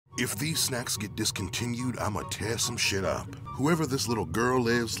If these snacks get discontinued, I'ma tear some shit up. Whoever this little girl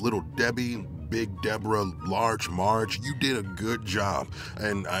is, Little Debbie, Big Deborah, Large Marge, you did a good job.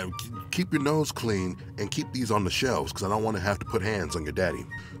 And keep your nose clean and keep these on the shelves because I don't want to have to put hands on your daddy.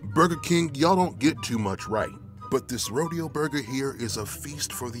 Burger King, y'all don't get too much right. But this rodeo burger here is a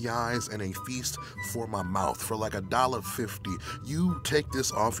feast for the eyes and a feast for my mouth. For like $1.50, you take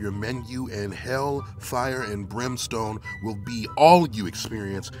this off your menu and hell, fire, and brimstone will be all you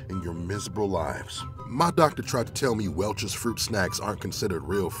experience in your miserable lives. My doctor tried to tell me Welch's fruit snacks aren't considered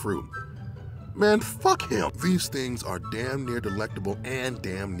real fruit. Man, fuck him. These things are damn near delectable and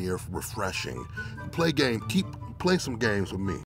damn near refreshing. Play some games with me.